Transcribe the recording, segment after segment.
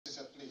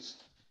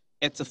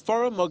It's a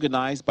forum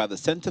organized by the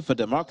Center for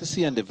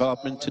Democracy and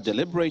Development to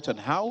deliberate on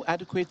how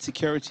adequate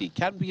security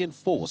can be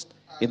enforced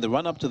in the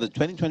run-up to the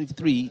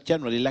 2023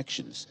 general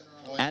elections.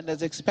 And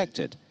as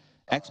expected,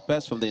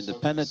 experts from the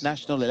Independent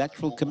National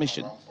Electoral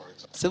Commission,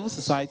 civil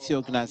society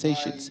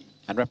organizations,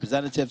 and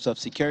representatives of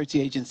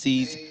security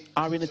agencies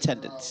are in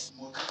attendance.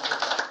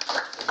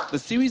 The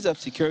series of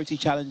security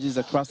challenges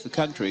across the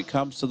country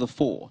comes to the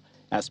fore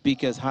as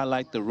speakers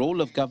highlight the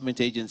role of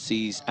government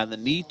agencies and the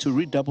need to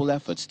redouble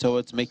efforts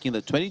towards making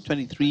the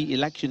 2023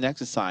 election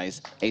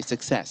exercise a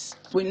success.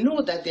 We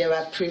know that there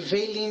are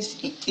prevailing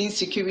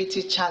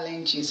insecurity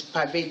challenges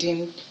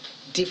pervading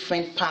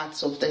different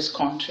parts of this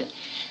country.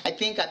 I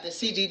think at the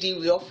CDD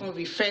we often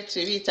refer to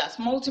it as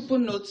multiple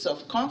nodes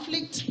of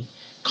conflict,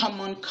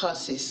 common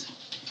causes,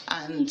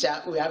 and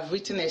we have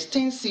written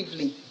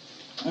extensively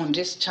on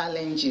these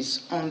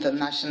challenges on the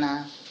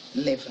national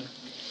level.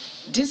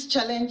 These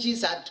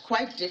challenges are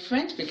quite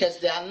different because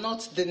they are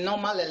not the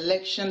normal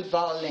election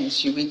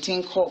violence you would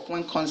think of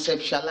when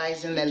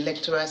conceptualizing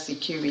electoral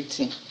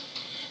security.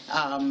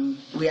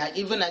 We are,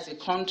 even as a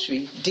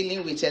country,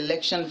 dealing with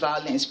election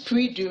violence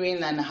pre,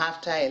 during, and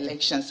after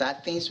elections are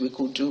things we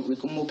could do. We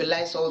could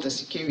mobilize all the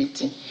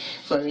security.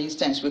 For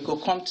instance, we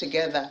could come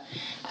together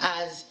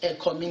as a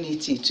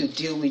community to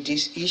deal with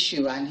this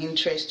issue and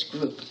interest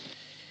group.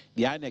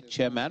 The INEC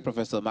chairman,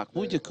 Professor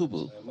Mahmoud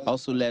Yakubu,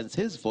 also lends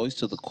his voice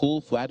to the call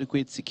for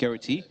adequate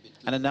security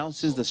and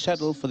announces the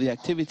schedule for the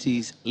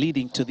activities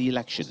leading to the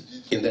election.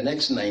 In the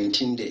next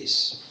 19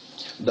 days,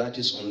 that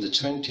is on the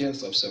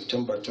 20th of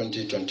September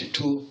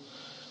 2022,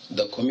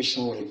 the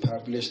Commission will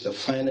publish the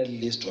final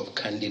list of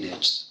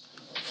candidates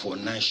for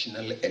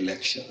national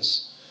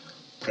elections,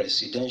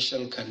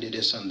 presidential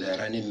candidates and their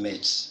running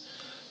mates,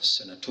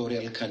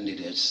 senatorial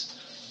candidates,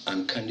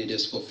 and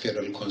candidates for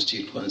federal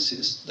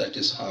constituencies, that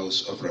is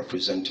House of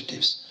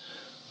Representatives,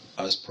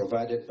 as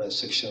provided by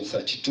Section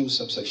 32,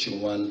 subsection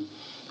 1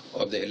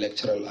 of the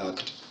Electoral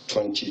Act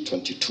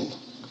 2022.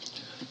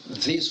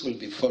 This will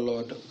be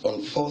followed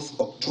on 4th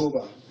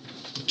October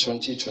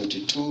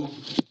 2022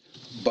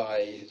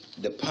 by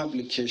the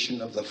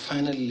publication of the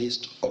final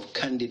list of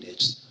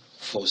candidates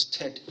for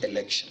state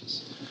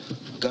elections,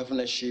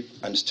 governorship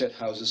and state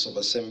houses of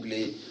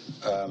assembly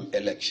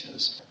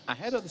elections.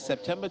 Ahead of the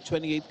September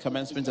 28th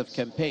commencement of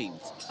campaigns,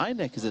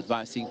 INEC is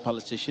advising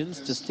politicians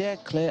to steer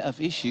clear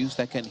of issues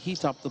that can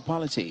heat up the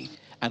polity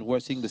and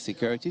worsen the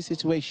security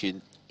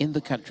situation in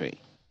the country.